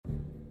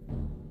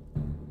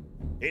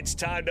It's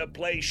time to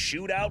play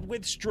Shootout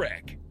with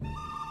Strick.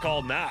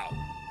 Call now,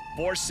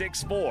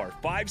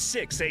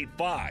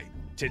 464-5685,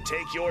 to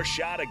take your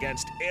shot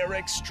against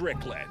Eric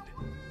Strickland.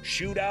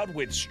 Shootout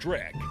with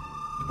Strick.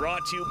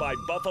 Brought to you by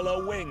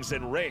Buffalo Wings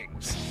and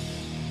Rings.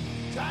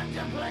 Time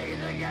to play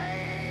the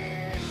game!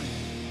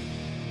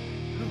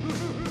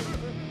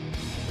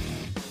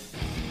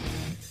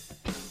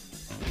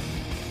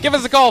 Give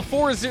us a call,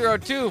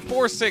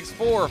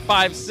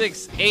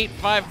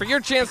 402-464-5685, for your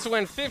chance to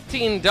win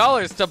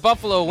 $15 to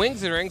Buffalo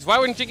Wings and Rings. Why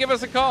wouldn't you give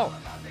us a call?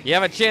 You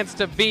have a chance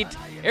to beat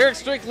Eric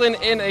Strickland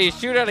in a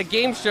Shootout, a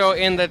game show,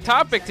 and the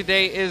topic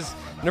today is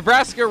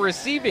Nebraska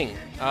receiving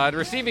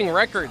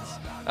records.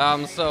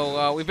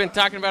 So we've been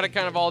talking about it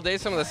kind of all day,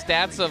 some of the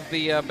stats of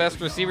the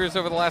best receivers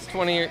over the last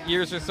 20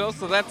 years or so.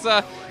 So that's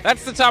the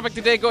topic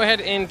today. Go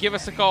ahead and give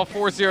us a call,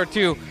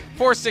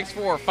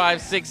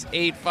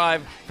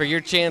 402-464-5685, for your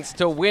chance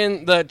to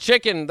win the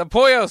chicken, the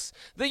Pollos,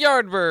 the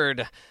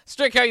Yardbird.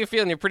 Strick, how you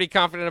feeling? You're pretty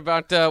confident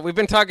about, we've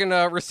been talking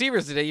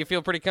receivers today. You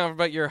feel pretty confident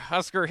about your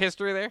Husker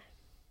history there?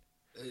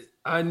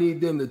 I need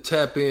them to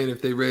tap in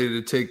if they're ready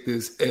to take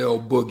this L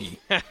boogie.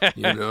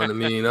 You know what I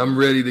mean? I'm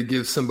ready to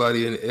give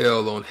somebody an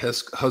L on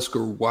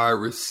Husker wide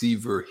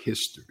receiver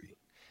history.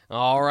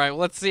 All right,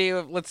 let's see.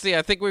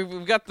 I think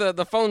we've got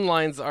the phone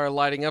lines are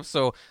lighting up,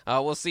 so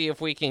we'll see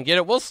if we can get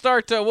it. We'll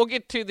start. We'll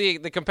get to the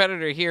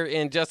competitor here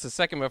in just a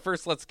second, but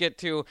first let's get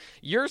to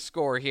your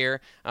score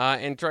here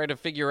and try to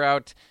figure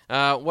out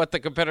what the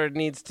competitor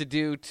needs to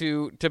do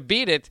to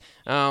beat it,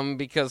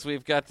 because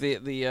we've got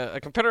a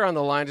competitor on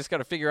the line. Just got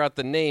to figure out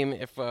the name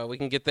if we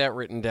can get that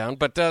written down.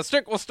 But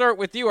Strick, we'll start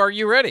with you. Are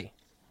you ready?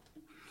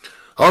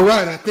 All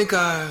right, I think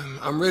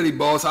I'm ready,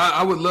 boss.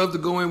 I would love to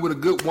go in with a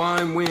good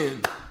wine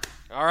win.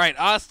 All right,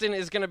 Austin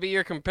is going to be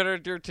your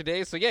competitor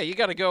today. So yeah, you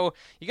got to go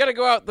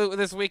out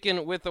this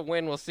weekend with a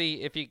win. We'll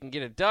see if you can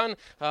get it done.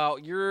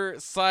 Your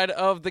side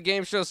of the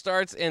game show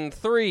starts in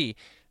 3.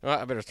 Well,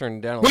 I better turn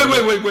it down a little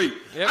bit. Wait.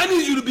 Yep. I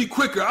need you to be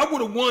quicker. I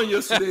would have won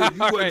yesterday if you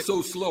wasn't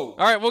so slow.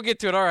 All right, we'll get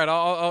to it. All right,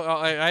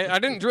 I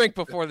didn't drink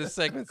before this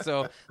segment,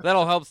 so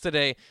that'll help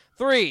today.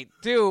 3,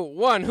 2,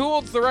 1. Who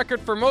holds the record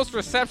for most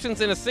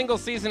receptions in a single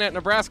season at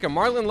Nebraska?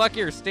 Marlon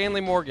Lucky or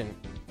Stanley Morgan?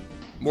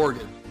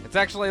 Morgan. It's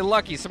actually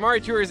Lucky.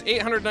 Samari Touré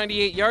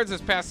 898 yards this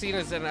past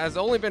season and has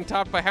only been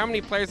topped by how many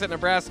players at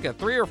Nebraska?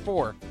 3 or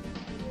 4?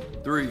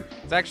 3.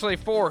 It's actually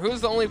 4.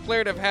 Who's the only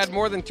player to have had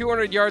more than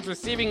 200 yards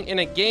receiving in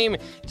a game?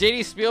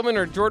 J.D. Spielman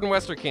or Jordan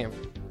Westerkamp?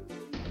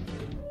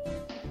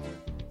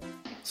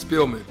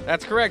 Spielman.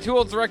 That's correct. Who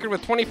holds the record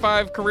with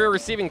 25 career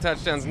receiving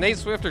touchdowns? Nate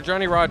Swift or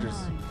Johnny Rogers?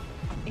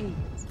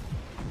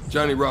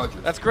 Johnny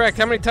Rogers. That's correct.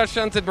 How many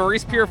touchdowns did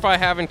Maurice Purify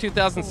have in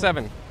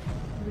 2007?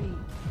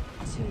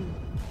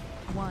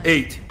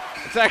 8.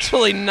 It's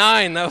actually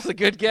 9. That was a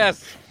good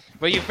guess.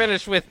 But you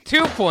finished with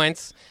 2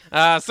 points.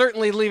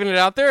 Certainly leaving it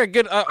out there. I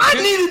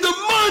needed the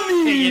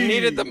money! You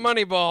needed the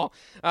money ball.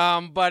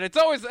 But it's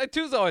always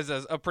 2's always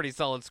a pretty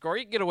solid score.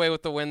 You can get away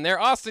with the win there.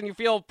 Austin, you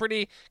feel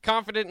pretty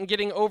confident in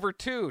getting over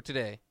 2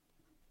 today?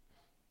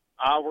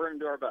 We're going to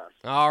do our best.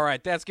 All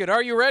right, that's good.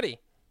 Are you ready?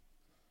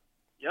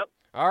 Yep.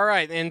 All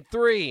right, in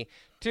 3,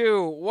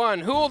 2, 1.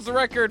 Who holds the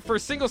record for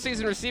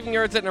single-season receiving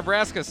yards at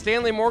Nebraska?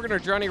 Stanley Morgan or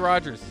Johnny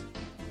Rogers?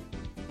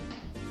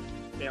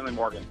 Stanley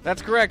Morgan.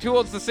 That's correct. Who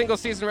holds the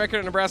single-season record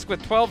at Nebraska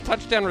with 12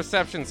 touchdown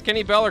receptions?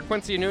 Kenny Bell or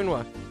Quincy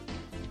Enunwa?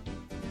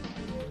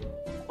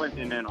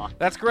 Quincy Enunwa.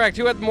 That's correct.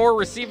 Who had more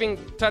receiving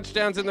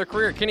touchdowns in their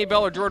career? Kenny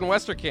Bell or Jordan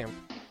Westerkamp?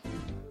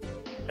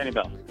 Kenny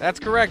Bell. That's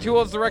correct. Who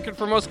holds the record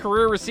for most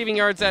career receiving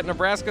yards at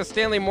Nebraska?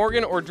 Stanley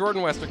Morgan or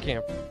Jordan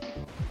Westerkamp?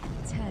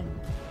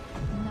 10.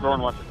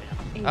 Jordan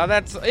Westerkamp.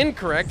 That's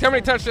incorrect. How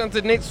many touchdowns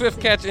did Nate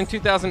Swift catch in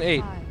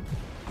 2008? 5,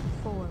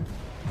 4,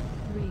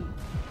 3, 2.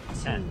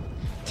 10.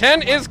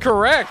 10 is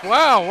correct.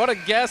 Wow, what a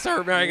guess. I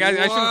shouldn't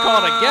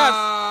call it a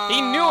guess. He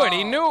knew it.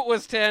 He knew it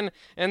was 10,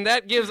 and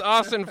that gives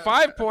Austin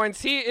 5 points.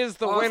 He is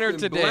the winner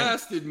today.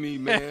 Blasted me,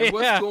 man.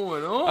 What's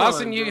going on?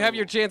 Austin, you have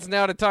your chance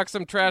now to talk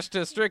some trash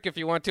to Strick if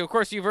you want to. Of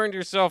course, you've earned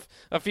yourself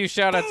a few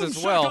shout-outs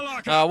as well.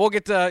 We'll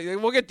get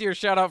to your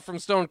shout-out from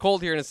Stone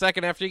Cold here in a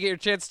second after you get your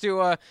chance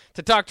to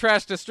talk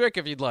trash to Strick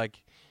if you'd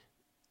like.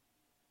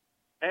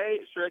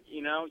 Hey, Strick,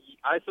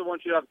 I still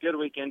want you to have a good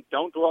weekend.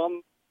 Don't dwell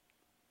on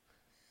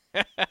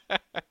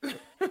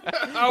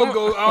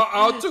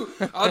I'll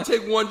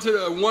take one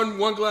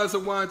glass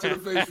of wine to the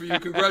face for you.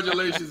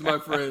 Congratulations, my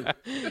friend.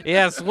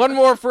 Yes, one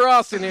more for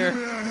Austin here.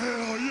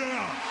 Hell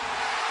yeah.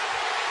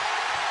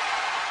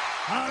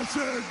 I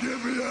said,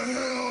 give me a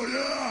hell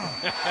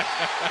yeah.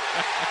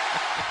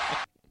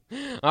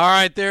 All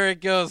right, there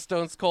it goes.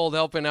 Stone's Cold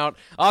helping out.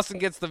 Austin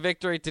gets the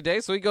victory today,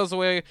 so he goes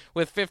away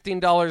with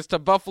 $15 to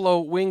Buffalo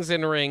Wings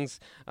and Rings.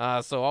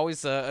 So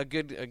always a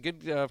good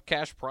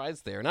cash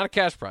prize there. Not a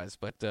cash prize,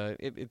 but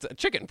it's a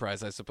chicken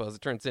prize, I suppose.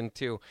 It turns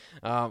into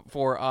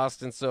for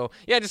Austin. So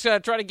yeah, just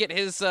try to get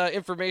his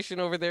information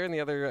over there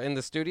in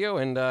the studio,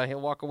 and he'll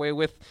walk away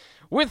with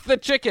the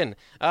chicken.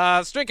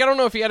 Strick, I don't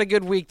know if you had a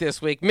good week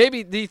this week.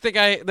 Maybe do you think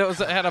I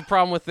had a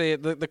problem with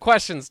the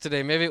questions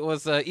today? Maybe it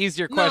was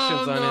easier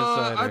questions on his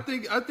side.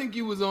 I think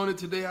you was on it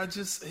today.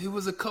 It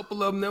was a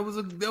couple of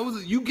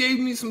them. You gave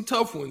me some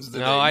tough ones today.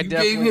 No, I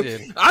definitely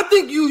did. I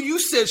think you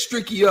set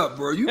Stricky up,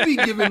 bro. You be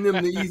giving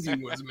them the easy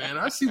ones, man.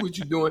 I see what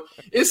you're doing.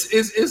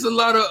 It's a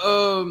lot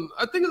of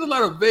I think it's a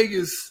lot of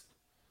Vegas,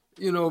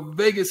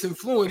 Vegas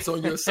influence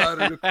on your side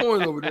of the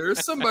coin over there.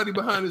 There's somebody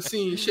behind the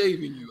scenes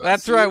shaving you.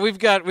 That's right. We've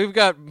got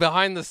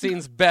behind the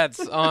scenes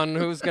bets on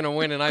who's going to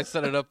win, and I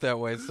set it up that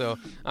way. So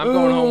I'm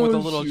going home with a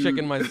little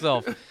chicken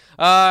myself.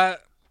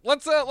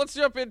 Let's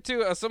jump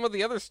into some of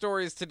the other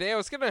stories today. I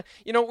was gonna,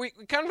 we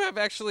kind of have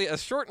actually a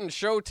shortened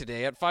show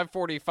today at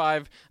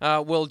 5:45.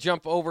 We'll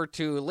jump over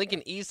to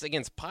Lincoln East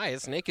against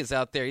Pius. Nick is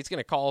out there. He's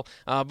gonna call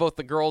both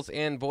the girls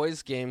and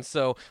boys games.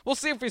 So we'll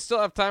see if we still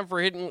have time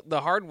for hitting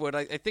the hardwood.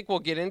 I think we'll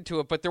get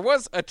into it. But there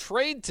was a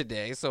trade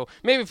today, so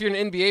maybe if you're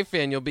an NBA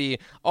fan, you'll be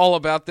all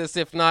about this.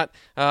 If not,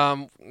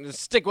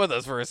 stick with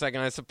us for a second,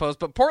 I suppose.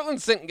 But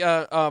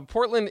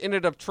Portland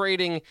ended up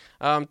trading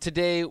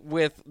today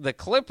with the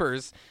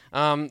Clippers.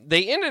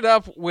 They ended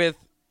up with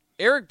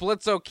Eric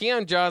Bledsoe,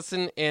 Keon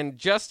Johnson, and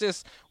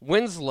Justice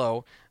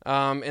Winslow,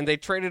 and they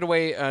traded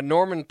away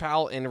Norman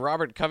Powell and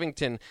Robert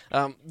Covington.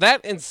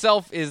 That in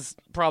itself is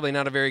probably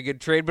not a very good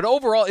trade, but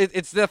overall,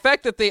 it's the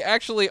fact that they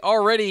actually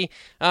already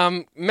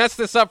messed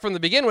this up from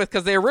the begin with,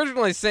 because they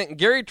originally sent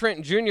Gary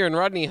Trent Jr. and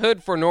Rodney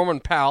Hood for Norman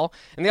Powell,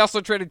 and they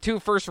also traded 2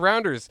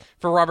 first-rounders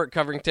for Robert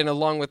Covington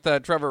along with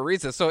Trevor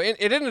Ariza. So it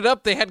ended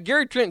up they had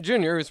Gary Trent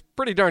Jr., who's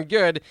pretty darn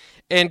good,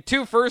 and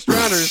 2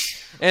 first-rounders,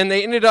 and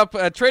they ended up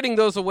trading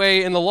those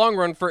away in the long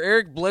run for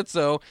Eric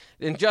Bledsoe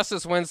and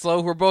Justice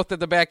Winslow, who are both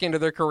at the back end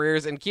of their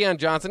careers, and Keon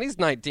Johnson. He's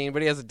 19,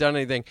 but he hasn't done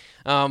anything.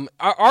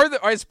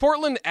 Is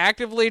Portland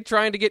actively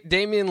trying to get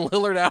Damian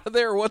Lillard out of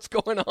there, or what's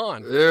going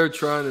on? They're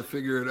trying to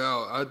figure it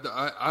out.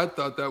 I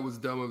thought that was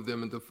dumb of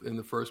them in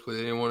the first place.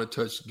 They didn't want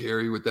to touch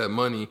Gary with that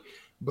money,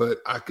 but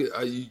I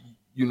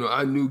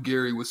knew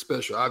Gary was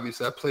special.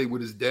 Obviously, I played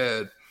with his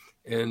dad,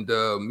 and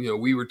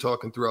we were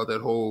talking throughout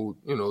that whole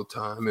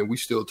time, and we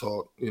still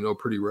talk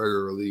pretty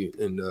regularly.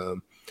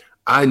 And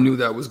I knew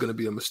that was going to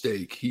be a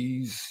mistake.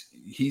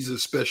 He's a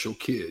special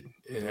kid,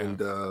 and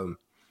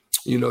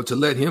to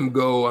let him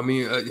go. I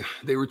mean,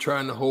 they were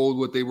trying to hold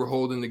what they were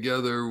holding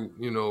together,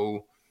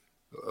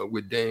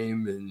 with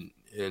Dame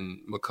and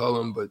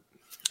McCollum, but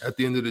at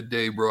the end of the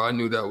day, bro, I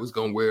knew that was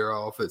going to wear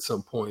off at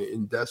some point,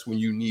 and that's when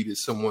you needed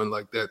someone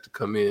like that to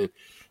come in.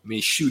 I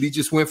mean, shoot, he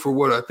just went for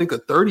what I think a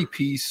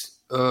 30-piece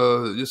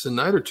just a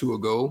night or two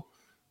ago,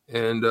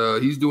 and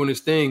he's doing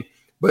his thing.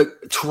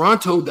 But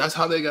Toronto, that's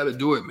how they got to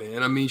do it,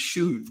 man. I mean,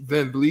 shoot,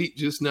 Van Vliet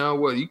just now,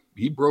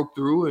 he broke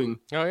through, and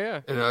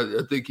and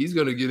I think he's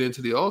going to get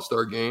into the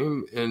All-Star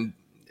game, and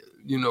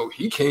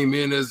he came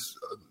in as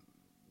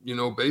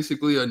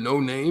basically a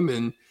no-name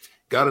and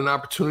got an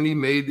opportunity,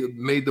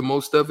 made the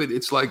most of it.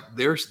 It's like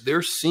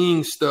they're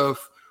seeing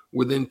stuff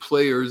within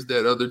players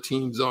that other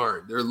teams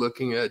aren't. They're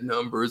looking at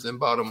numbers and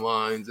bottom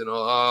lines and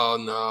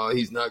no,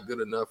 he's not good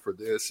enough for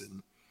this,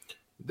 and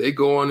they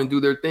go on and do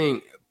their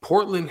thing.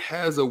 Portland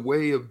has a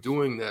way of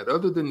doing that,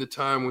 other than the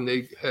time when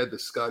they had the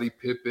Scottie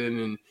Pippen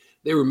and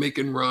they were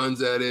making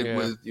runs at it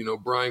with,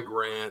 Brian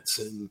Grants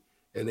and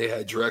they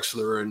had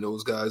Drexler and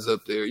those guys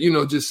up there.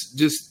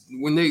 Just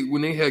when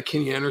they had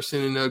Kenny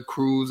Anderson and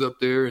Cruz up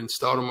there and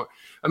Stoudemire.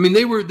 I mean,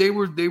 they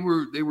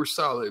were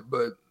solid,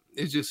 but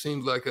it just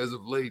seems like as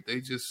of late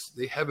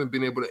they haven't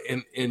been able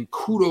to. And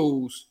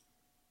kudos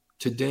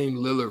to Dame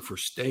Lillard for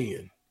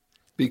staying,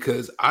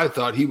 because I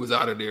thought he was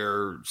out of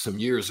there some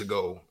years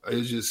ago.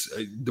 It's just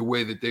the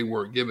way that they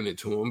weren't giving it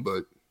to him.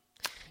 But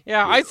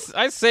yeah,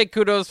 I say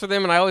kudos for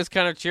them, and I always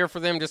kind of cheer for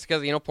them just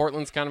because,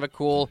 Portland's kind of a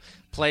cool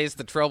place,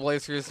 the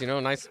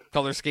Trailblazers, nice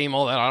color scheme,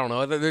 all that. I don't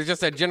know. They're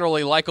just a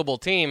generally likable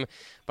team,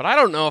 but I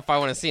don't know if I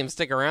want to see him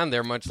stick around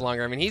there much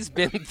longer. I mean, he's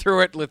been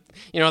through it with,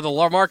 the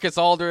LaMarcus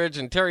Aldridge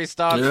and Terry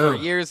Stotts for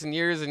years and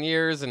years and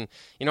years. And,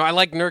 I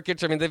like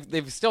Nurkic. I mean,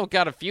 they've still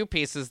got a few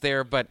pieces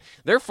there, but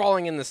they're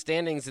falling in the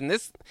standings. And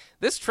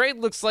this trade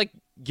looks like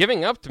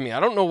giving up to me. I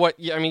don't know what,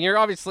 you're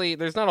obviously,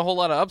 there's not a whole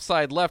lot of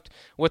upside left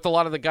with a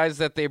lot of the guys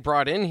that they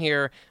brought in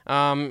here.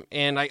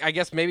 And I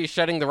guess maybe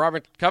shedding the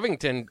Robert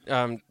Covington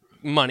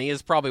money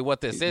is probably what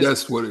this is.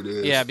 That's what it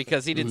is. Yeah,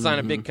 because he did sign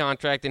a big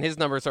contract, and his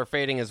numbers are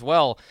fading as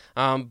well.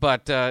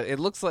 But it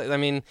looks like,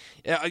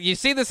 you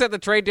see this at the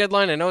trade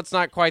deadline. I know it's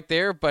not quite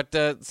there, but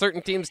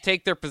certain teams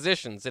take their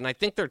positions, and I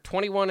think they're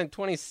 21 and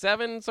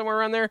 27, somewhere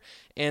around there.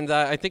 And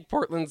I think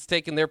Portland's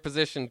taken their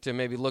position to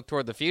maybe look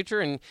toward the future,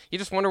 and you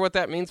just wonder what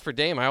that means for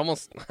Dame. I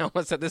almost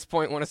at this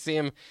point want to see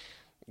him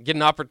get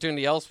an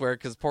opportunity elsewhere,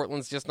 because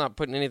Portland's just not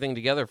putting anything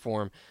together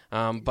for him.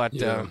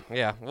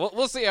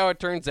 We'll see how it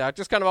turns out.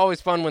 Just kind of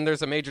always fun when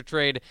there's a major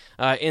trade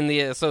in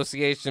the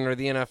association or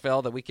the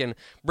NFL that we can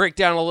break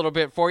down a little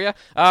bit for you.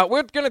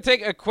 We're going to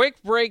take a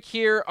quick break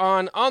here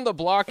on the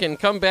Block and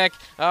come back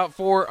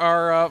for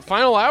our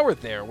final hour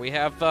there. We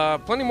have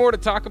plenty more to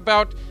talk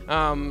about.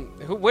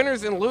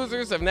 Winners and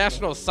losers of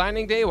National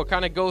Signing Day. We'll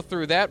kind of go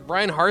through that.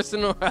 Brian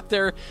Harsin out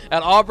there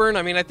at Auburn.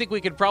 I think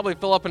we could probably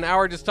fill up an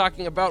hour just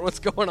talking about what's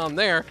going on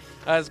there.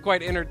 there. It's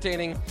quite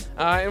entertaining.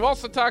 And we'll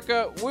also talk,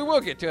 we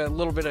will get to a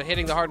little bit of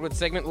hitting the hardwood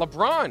segment.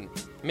 LeBron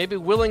may be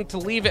willing to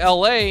leave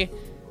LA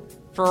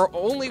for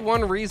only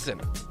one reason,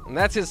 and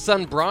that's his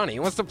son Bronny. He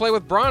wants to play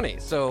with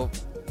Bronny. So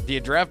do you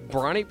draft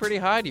Bronny pretty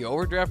high? Do you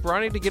overdraft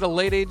Bronny to get a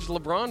late-age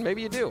LeBron?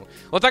 Maybe you do.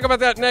 We'll talk about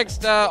that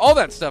next, all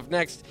that stuff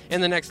next in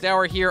the next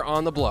hour here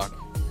on The Block.